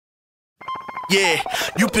Yeah,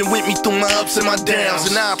 you've been with me through my ups and my downs,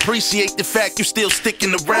 and I appreciate the fact you still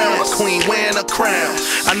sticking around. My queen wearing a crown.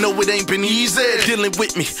 I know it ain't been easy dealing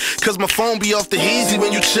with me, cause my phone be off the easy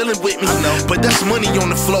when you chilling with me. But that's money on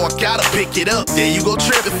the floor, I gotta pick it up. There you go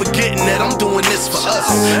tripping, forgetting that I'm doing this for us.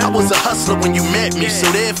 I was a hustler when you met me, so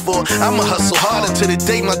therefore I'ma hustle hard until the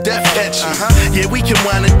day my death catch you. Yeah, we can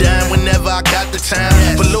wine and dine whenever I got the time,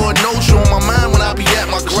 but Lord knows you on my mind when I be at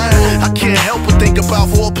my grind. I can't help but think about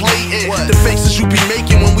foreplay and the faces you be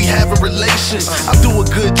making when we having relations. I do a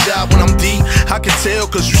good job when I'm deep, I can tell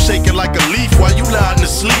cause you shaking like a leaf while you lying to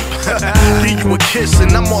sleep. Leave you a kiss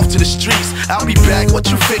and I'm off to the streets. I'll be back, what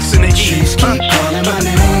you fixing to eat? She's keep calling my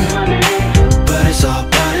name, but it's all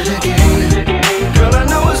part of the game. Girl, I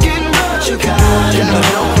know it's getting rough, you gotta know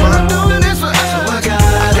I'm doing this for us, so I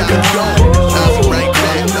gotta go. I'll be right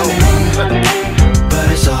back, no.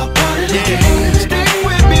 But it's all part of the game. Stick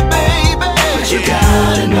with me, baby, but you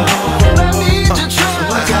gotta know that I need your trust, so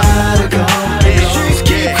I gotta go.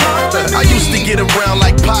 I used to get around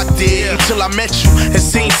like Pac did until I met you and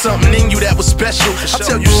seen something in you that was special. I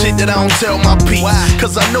tell you shit that I don't tell my peeps,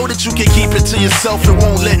 cause I know that you can keep it to yourself and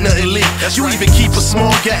won't let nothing leak. You even keep a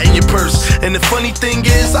small gat in your purse, and the funny thing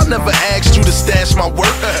is I never asked you to stash my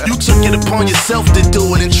work. You took it upon yourself to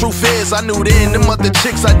do it, and truth is I knew then them other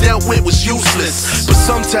chicks I dealt with was useless. But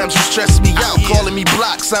sometimes you stress me out, calling me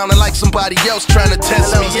block, sounding like somebody else trying to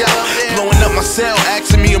test me out. Blowing up my cell,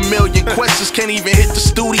 asking me a million questions, can't even hit the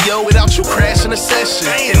studio without you crashing a session.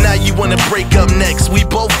 And now you wanna break up next. We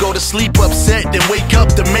both go to sleep upset, then wake up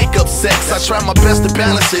to make up sex. I try my best to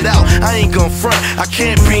balance it out, I ain't gon' front, I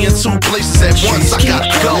can't be in two places at once, I gotta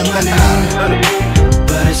go.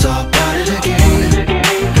 But it's all part of the game.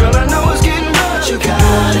 Girl, I know it's getting rough, you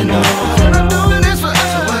gotta know that I'm doing this for us,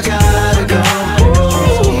 so I gotta go.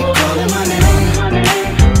 Keep calling my name,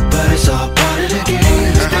 but it's all part of the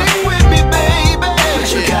game. Stick with me, baby, but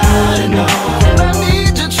you gotta know that I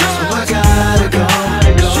need your trust, so I gotta go.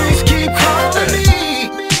 The streets keep calling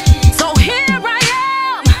me. So here I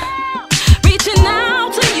am, reaching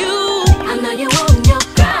out to you. I know you on your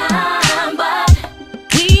grind, but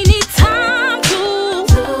we need time to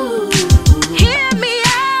hear me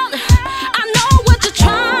out. I know what you're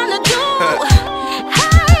trying to do.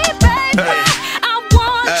 Hey baby, I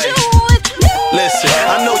want you with me. Listen,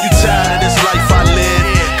 I know you tired of this life I live,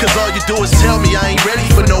 cause all you do is tell me I ain't ready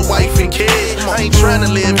for no wife and kids. I ain't trying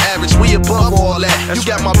to live average, we above all that. You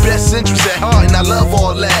got my best interests at heart and I love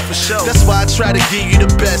all that. That's why I try to give you the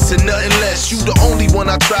best and nothing less. You the only one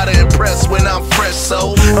I try to impress when I'm fresh.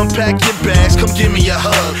 So unpack your bags, come give me a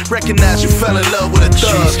hug. Recognize you fell in love with a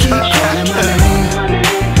thug. She's keep calling my name,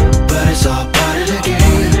 but it's all part of the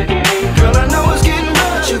game. Girl, I know it's getting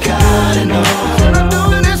rough, you gotta know that I'm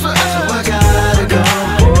doing this for us, so I gotta go.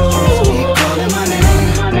 Keep calling my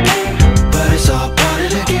name, but it's all part of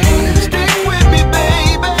the game. Stick with me,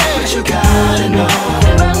 baby, but you gotta know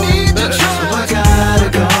that I need your trust, so I gotta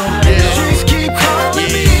go. The streets keep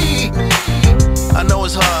calling me. I know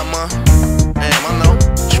it's hard, man. Damn, I know.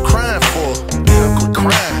 What you crying for? Yeah, quit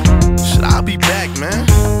crying. Shit, I'll be back, man.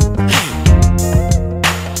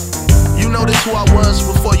 You know this who I was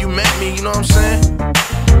before you met me, you know what I'm saying?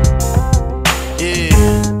 Yeah.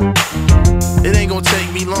 It ain't gonna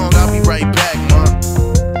take me long, I'll be right back, man.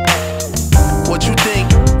 What you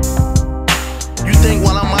think? You think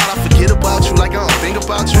while I'm out I forget about you like I don't think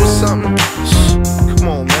about you or something? Come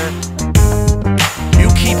on, man. You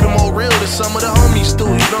keep it more real than some of the homies do,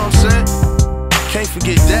 you know what I'm